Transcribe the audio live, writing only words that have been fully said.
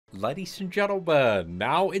ladies and gentlemen.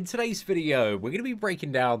 Now, in today's video, we're going to be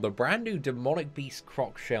breaking down the brand new Demonic Beast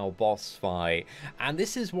Crockshell boss fight. And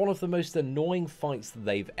this is one of the most annoying fights that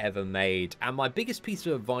they've ever made. And my biggest piece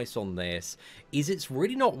of advice on this is it's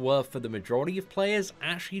really not worth for the majority of players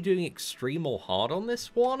actually doing extreme or hard on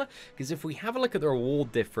this one. Because if we have a look at the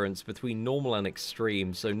reward difference between normal and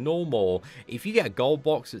extreme, so normal, if you get a gold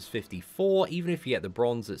box, it's 54. Even if you get the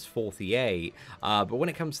bronze, it's 48. But when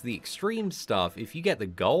it comes to the extreme stuff, if you get the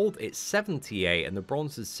gold, it's 78 and the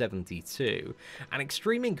bronze is 72. And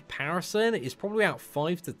extreme in comparison is probably about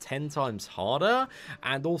 5 to 10 times harder,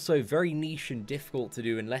 and also very niche and difficult to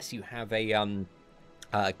do unless you have a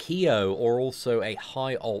Keo or also a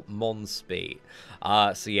high alt mon speed.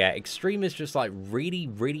 So yeah, extreme is just like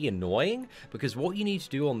really annoying, because what you need to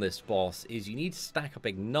do on this boss is you need to stack up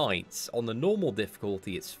ignites. On the normal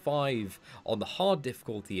difficulty it's 5, on the hard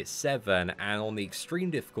difficulty it's 7, and on the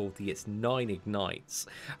extreme difficulty it's 9 ignites.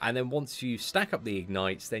 And then once you stack up the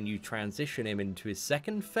ignites, then you transition him into his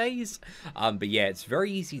second phase. But yeah, it's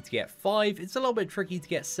very easy to get 5, it's a little bit tricky to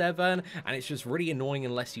get 7, and it's just really annoying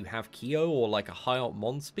unless you have Keo or like a high alt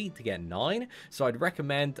mon speed to get 9. So I'd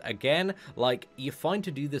recommend, again, like, you're fine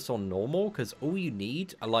to do this on normal, because all you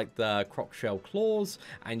need are like the Crockshell claws,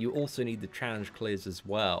 and you also need the challenge clears as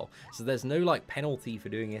well. So there's no like penalty for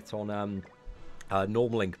doing it on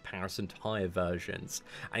normal in comparison to higher versions.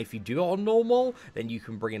 And if you do it on normal, then you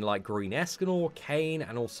can bring in like Green Escanor, Kane,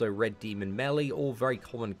 and also Red Demon Melee, all very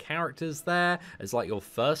common characters there as like your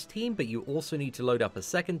first team, but you also need to load up a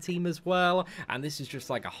second team as well. And this is just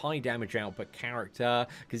like a high damage output character,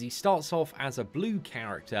 because he starts off as a blue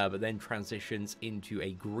character but then transitions into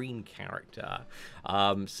a green character.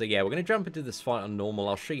 So yeah, we're going to jump into this fight on normal.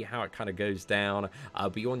 I'll show you how it kind of goes down,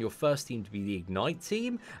 but you want your first team to be the Ignite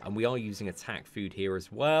team, and we are using attack food here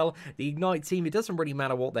as well. The Ignite team, it doesn't really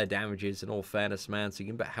matter what their damage is, in all fairness, man, so you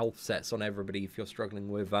can put health sets on everybody if you're struggling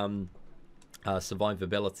with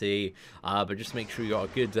survivability, but just make sure you got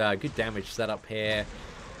a good damage setup here.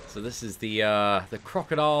 So this is the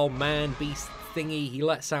crocodile man beast thingy. He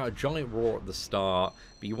lets out a giant roar at the start,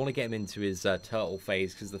 but you want to get him into his turtle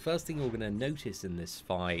phase, because the first thing you're going to notice in this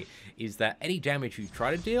fight is that any damage you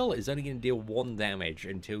try to deal is only going to deal 1 damage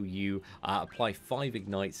until you apply 5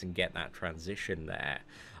 ignites and get that transition there.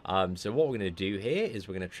 So what we're going to do here is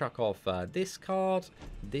we're going to chuck off this card,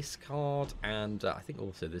 and I think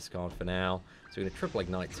also this card for now. So we're going to triple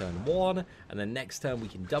ignite turn 1, and then next turn we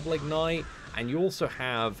can double ignite. And you also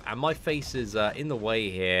have, and my face is in the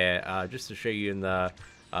way here, just to show you in the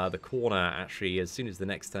corner, actually, as soon as the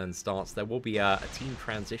next turn starts, there will be a team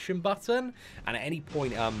transition button, and at any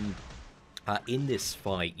point in this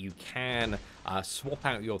fight, you can swap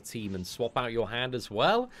out your team and swap out your hand as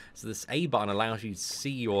well. So this A button allows you to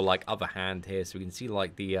see your like other hand here, so we can see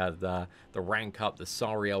like the rank up, the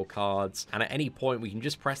Sariel cards, and at any point we can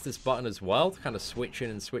just press this button as well to kind of switch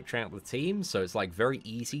in and switch out the team. So it's like very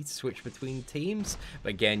easy to switch between teams, but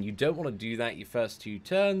again, you don't want to do that your first 2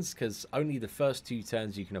 turns, because only the first 2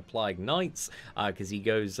 turns you can apply ignites, because he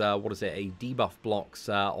goes what is it, a debuff blocks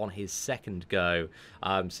on his second go.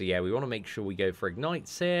 So yeah, we want to make sure we go for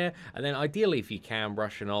ignites here, and then ideally, if you can,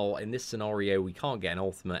 rush an ult. In this scenario, we can't get an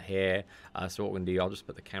ultimate here, so what we're going to do, I'll just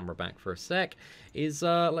put the camera back for a sec, is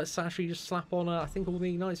let's actually just slap on, I think, all the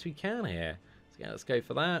ignites we can here. So yeah, let's go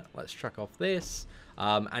for that. Let's chuck off this,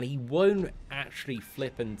 and he won't actually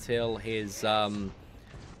flip until his,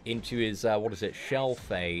 into his, what is it, shell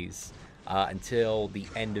phase, until the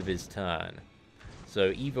end of his turn.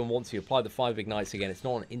 So even once you apply the 5 ignites again, it's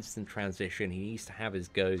not an instant transition. He needs to have his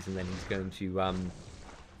goes, and then he's going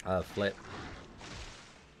to flip.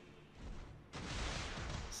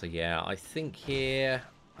 So yeah, I think here,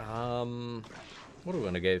 what are we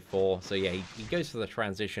going to go for? So yeah, he goes for the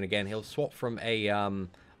transition again. He'll swap from a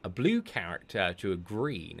blue character to a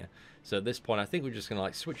green. So at this point, I think we're just going to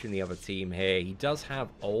like switch in the other team here. He does have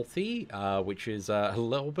ulti, which is a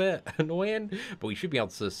little bit annoying, but we should be able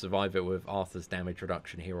to survive it with Arthur's damage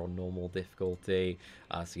reduction here on normal difficulty.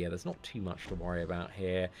 So yeah, there's not too much to worry about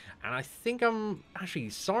here. And I think actually,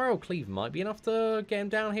 Sariel Cleave might be enough to get him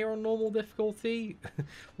down here on normal difficulty.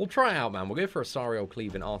 We'll try it out, man. We'll go for a Sariel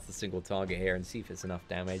Cleave and Arthur single target here and see if it's enough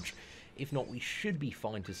damage. If not, we should be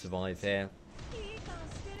fine to survive here.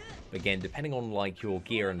 Again, depending on like your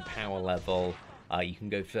gear and power level, you can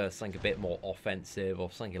go for something a bit more offensive or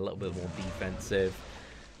something a little bit more defensive.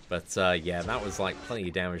 But yeah, that was like plenty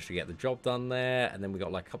of damage to get the job done there. And then we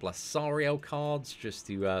got like a couple of Sariel cards just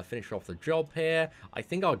to finish off the job here. I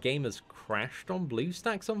think our game has crashed on blue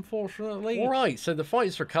stacks, unfortunately. Alright, so the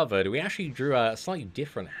fight's recovered. We actually drew a slightly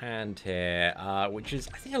different hand here, which is,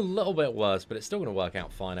 I think, a little bit worse, but it's still going to work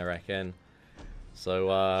out fine, I reckon.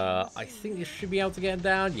 So, I think this should be able to get him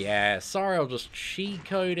down. Yeah, sorry, I'll just cheat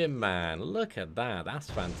code him, man. Look at that. That's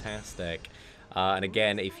fantastic. And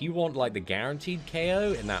again, if you want, like, the guaranteed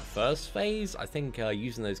KO in that first phase, I think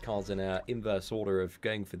using those cards in a inverse order of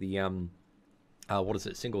going for the, what is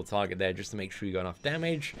it, single target there, just to make sure you got enough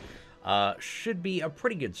damage, should be a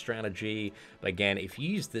pretty good strategy. But again, if you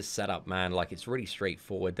use this setup, man, like, it's really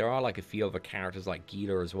straightforward. There are like a few other characters like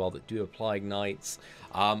Gila as well that do apply ignites.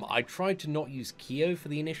 I tried to not use Kyo for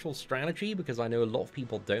the initial strategy because I know a lot of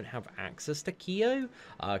people don't have access to Kyo,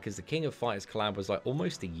 because the King of Fighters collab was like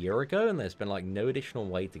almost a year ago and there's been like no additional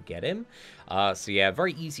way to get him. So yeah,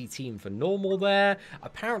 very easy team for normal there.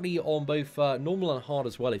 Apparently on both normal and hard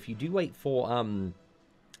as well, if you do wait for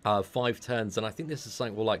 5 turns, and I think this is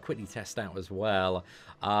something we'll like quickly test out as well,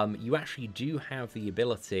 you actually do have the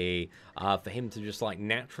ability for him to just like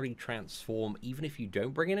naturally transform even if you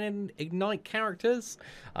don't bring in ignite characters.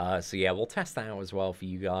 So yeah, we'll test that out as well for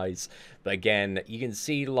you guys. But again, you can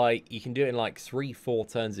see like you can do it in like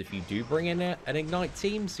 3-4 turns if you do bring in an ignite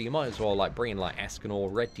team, so you might as well like bring in like Escanor,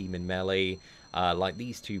 Red Demon Melee. Like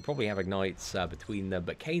these two probably have ignites between them,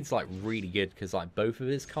 but Kane's like really good because like both of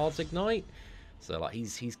his cards ignite. So like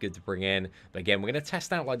he's good to bring in. But again, we're going to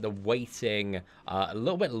test out like the waiting, a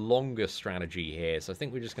little bit longer strategy here. So I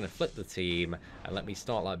think we're just going to flip the team and let me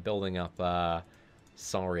start like building up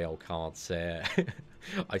Sariel cards here.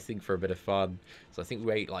 I think for a bit of fun. So I think we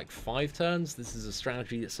wait like 5 turns. This is a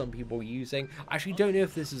strategy that some people are using. I actually don't know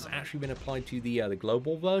if this has actually been applied to the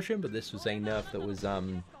global version, but this was a nerf that was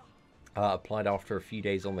applied after a few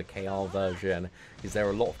days on the KR version, because there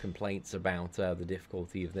are a lot of complaints about the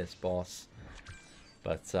difficulty of this boss.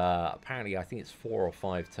 But apparently I think it's 4 or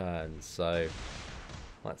 5 turns, so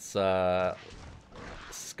let's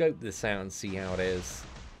scope this out and see how it is.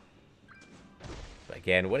 But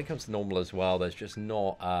again, when it comes to normal as well, there's just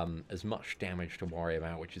not as much damage to worry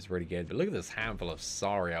about, which is really good. But look at this handful of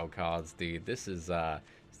Sariel cards, dude. This is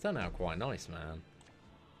it's done out quite nice, man.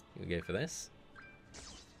 You go for this.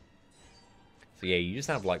 So yeah, you just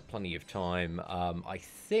have like plenty of time. I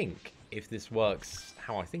think if this works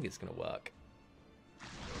how I think it's going to work.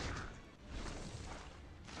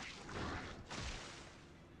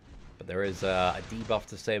 But there is a debuff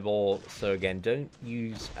disable, so again, don't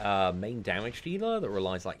use main damage dealer that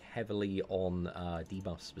relies like heavily on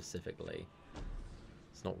debuffs specifically.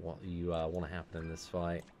 It's not what you want to happen in this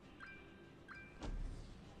fight.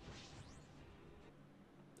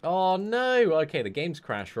 Oh no! Okay, the game's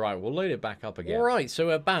crashed. Right, we'll load it back up again. Alright, so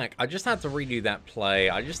we're back. I just had to redo that play.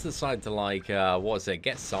 I just decided to like, what was it?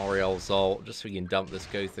 Get Sariel's ult, just so we can dump this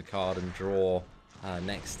Gotha card and draw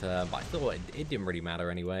next turn. But I thought it didn't really matter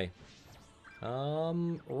anyway.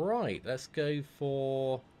 Right, let's go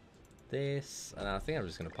for this, and I think I'm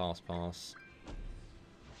just going to pass.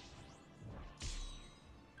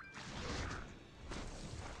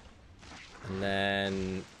 And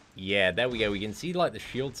then, yeah, there we go. We can see, like, the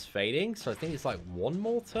shield's fading, so I think it's, like, 1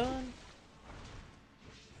 more turn.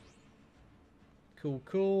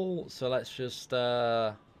 Cool. So let's just,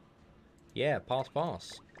 yeah,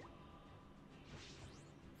 pass.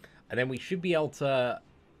 And then we should be able to...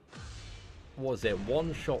 What was it?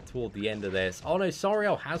 1 shot toward the end of this. Oh no,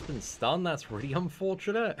 Sariel has been stunned. That's really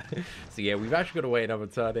unfortunate. So yeah, we've actually got to wait another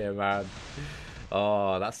turn here, man.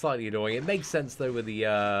 Oh, that's slightly annoying. It makes sense though with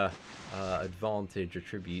the advantage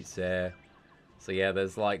attributes there. So yeah,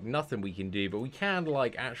 there's like nothing we can do, but we can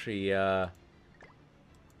like actually oh,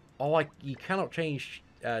 you cannot change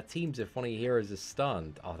teams if one of your heroes is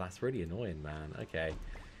stunned. Oh, that's really annoying, man. Okay.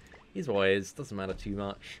 Here's what it is. Doesn't matter too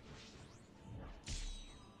much.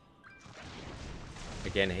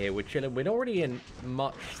 Again here, we're chilling. We're not really in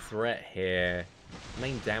much threat here.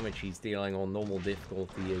 Main damage he's dealing on normal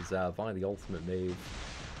difficulty is via the ultimate move.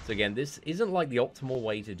 So again, this isn't like the optimal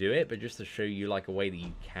way to do it, but just to show you like a way that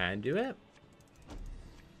you can do it.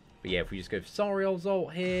 But yeah, if we just go for Sariel's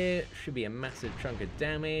ult here, should be a massive chunk of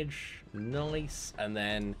damage. Nice. And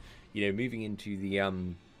then, you know, moving into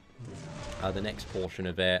the next portion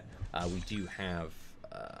of it, we do have,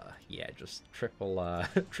 yeah, just triple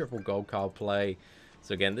gold card play.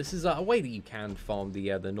 So again, this is a way that you can farm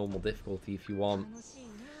the normal difficulty if you want.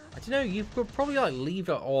 I don't know, you could probably like leave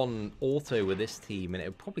it on auto with this team and it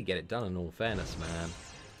would probably get it done in all fairness, man. So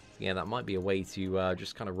yeah, that might be a way to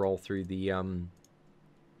just kind of roll through the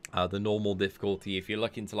normal difficulty if you're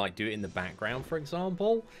looking to like do it in the background, for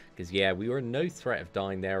example, because yeah, we were in no threat of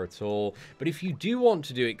dying there at all. But if you do want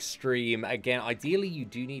to do extreme, again, ideally you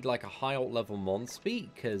do need like a high ult level Monspeak,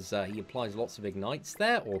 because he applies lots of ignites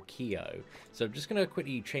there, or Kyo. So I'm just going to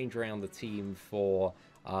quickly change around the team for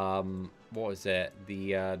what is it?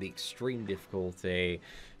 The extreme difficulty.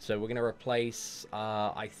 So we're gonna replace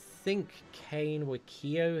I think Kane with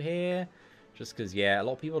Kyo here. Just because, yeah, a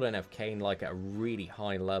lot of people don't have Kane, like, at a really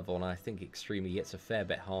high level, and I think extremely gets a fair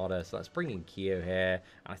bit harder. So let's bring in Kyo here,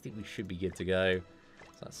 and I think we should be good to go.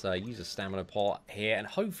 So let's use a stamina pot here, and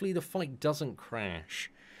hopefully the fight doesn't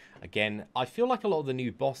crash. Again, I feel like a lot of the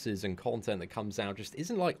new bosses and content that comes out just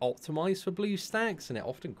isn't, like, optimized for blue stacks, and it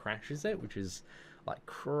often crashes it, which is, like,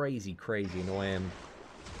 crazy annoying.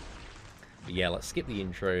 But yeah, let's skip the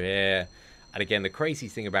intro here. And again, the crazy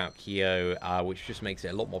thing about Kyo, which just makes it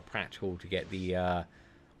a lot more practical to get the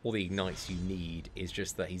all the ignites you need, is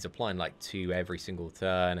just that he's applying like 2 every single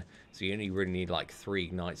turn. So you only really need like 3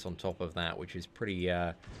 ignites on top of that, which is pretty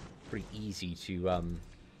easy to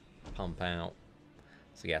pump out.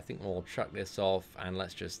 So yeah, I think we'll chuck this off, and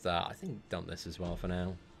let's just, I think, dump this as well for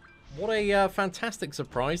now. What a fantastic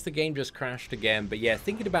surprise. The game just crashed again. But yeah,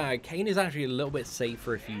 thinking about it, Kane is actually a little bit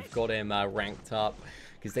safer if you've got him ranked up,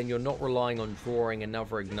 because then you're not relying on drawing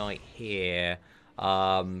another ignite here.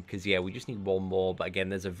 Because, yeah, we just need 1 more. But again,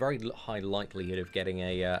 there's a very high likelihood of getting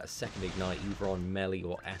a second ignite either on Melee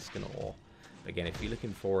or Escanor. But again, if you're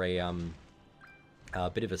looking for a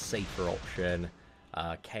bit of a safer option,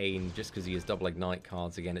 Kane, just because he has double ignite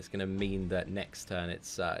cards, again, it's going to mean that next turn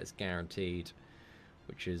it's guaranteed,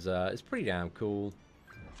 which is pretty damn cool.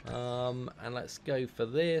 And let's go for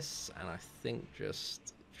this, and I think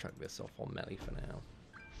just chuck this off on Melee for now.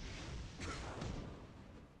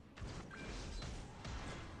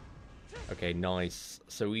 Okay, nice.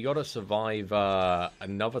 So we got to survive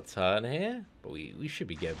another turn here, but we should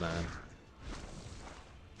be good, man.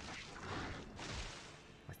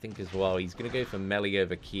 I think as well, he's going to go for Melee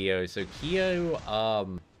over Kyo. So Kyo, I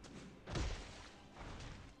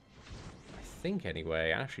think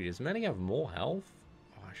anyway, actually, does Melee have more health?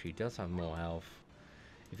 Oh, actually, he does have more health.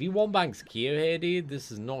 If he one-banks Kyo here, dude,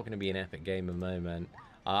 this is not going to be an epic game of moment.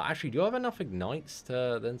 Actually, do I have enough ignites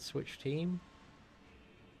to then switch team?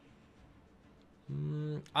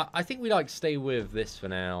 I think we like stay with this for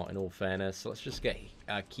now, in all fairness. So let's just get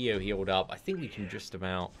Kyo healed up. I think we can just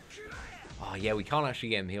about... Oh, yeah, we can't actually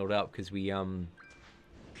get him healed up because we, What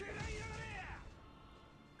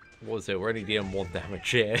was it? We're only dealing 1 damage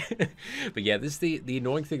here. But yeah, this is the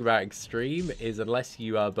annoying thing about Extreme is unless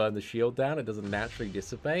you burn the shield down, it doesn't naturally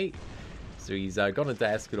dissipate. So he's gone into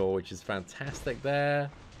Escanor, which is fantastic there.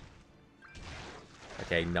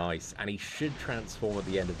 Okay, nice. And he should transform at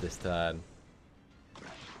the end of this turn.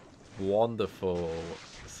 Wonderful.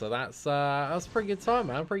 So that's a pretty good time,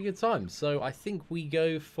 man. Pretty good time. So I think we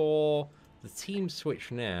go for the team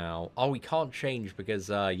switch now. Oh, we can't change because,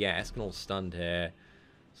 yeah, Escanor's stunned here.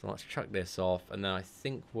 So let's chuck this off. And then I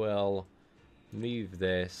think we'll move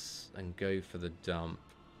this and go for the dump.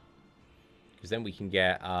 Because then we can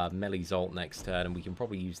get Melee's ult next turn, and we can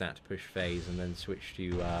probably use that to push phase and then switch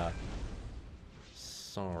to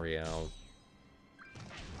Sariel.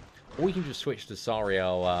 Or we can just switch to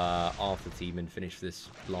Sariel after team and finish this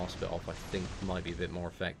last bit off. I think might be a bit more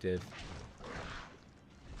effective.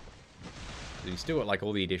 So we still got like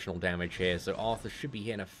all the additional damage here, so Arthur should be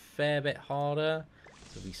hitting a fair bit harder.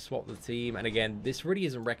 So we swap the team, and again, this really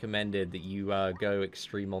isn't recommended that you go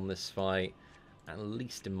extreme on this fight, at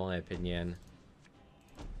least in my opinion.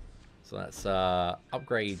 So let's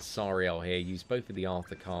upgrade Sariel here, use both of the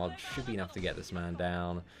Arthur cards, should be enough to get this man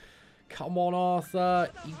down. Come on, Arthur.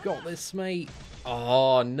 You got this, mate.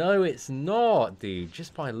 Oh, no, it's not, dude.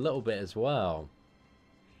 Just by a little bit as well.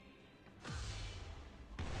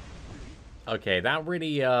 Okay, that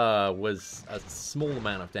really was a small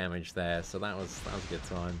amount of damage there, so that was a good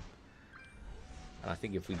time. And I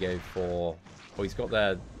think if we go for... Oh, he's got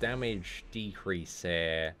the damage decrease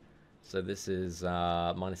here. So this is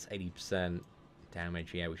minus 80%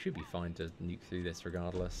 damage. Yeah, we should be fine to nuke through this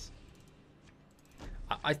regardless.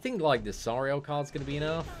 I think, like, the Sariel card's going to be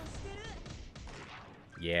enough.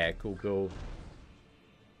 Yeah, cool, cool.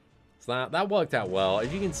 So that worked out well.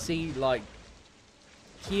 As you can see, like,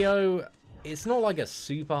 Kyo, it's not like a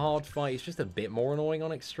super hard fight. It's just a bit more annoying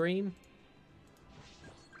on Extreme.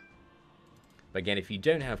 But again, if you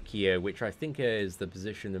don't have Kyo, which I think is the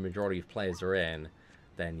position the majority of players are in,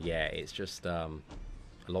 then, yeah, it's just a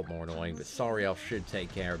lot more annoying. But Sariel should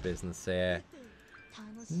take care of business here.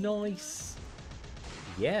 Nice.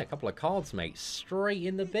 Yeah, a couple of cards, mate. Straight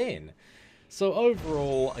in the bin. So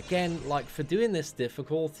overall, again, like, for doing this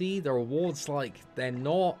difficulty, the rewards, like, they're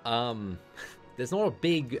not, there's not a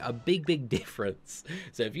big difference.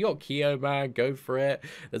 So if you got Kyo, man, go for it.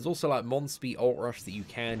 There's also, like, Monspeet Ult Rush that you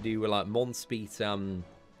can do with, like, Monspeet,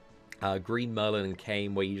 Green Merlin and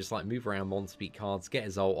Kane, where you just, like, move around Monspeet cards, get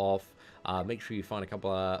his ult off. Make sure you fire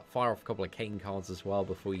off a couple of Kane cards as well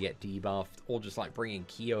before you get debuffed, or just like bring in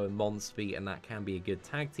Kyo and Monspeed, and that can be a good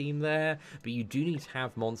tag team there. But you do need to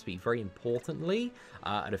have Monspeed, very importantly,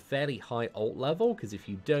 at a fairly high ult level, because if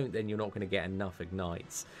you don't, then you're not going to get enough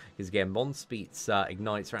ignites. Because again, Monspeed's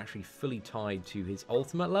ignites are actually fully tied to his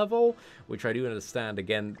ultimate level, which I do understand.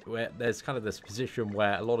 Again, where there's kind of this position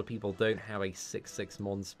where a lot of people don't have a 6/6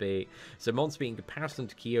 Monspeed, so Monspeed in comparison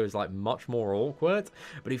to Kyo is like much more awkward.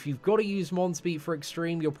 But if you've got to use Monspeed for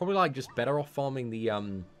extreme, you're probably like just better off farming the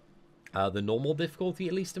normal difficulty,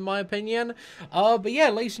 at least in my opinion. But yeah,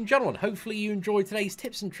 ladies and gentlemen, hopefully you enjoyed today's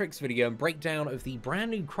tips and tricks video and breakdown of the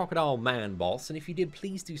brand new Crocodile Man boss. And if you did,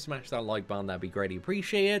 please do smash that like button, that'd be greatly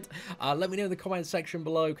appreciated. Let me know in the comment section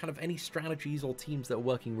below kind of any strategies or teams that are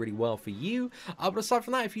working really well for you. But aside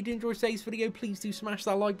from that, if you did enjoy today's video, please do smash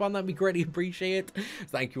that like button, that'd be greatly appreciated.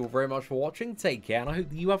 Thank you all very much for watching, take care, and I hope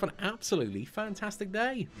that you have an absolutely fantastic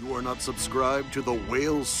day. You are not subscribed to the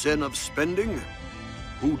whale sin of spending?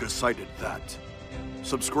 Who decided that?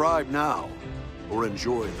 Subscribe now, or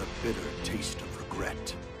enjoy the bitter taste of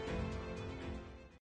regret.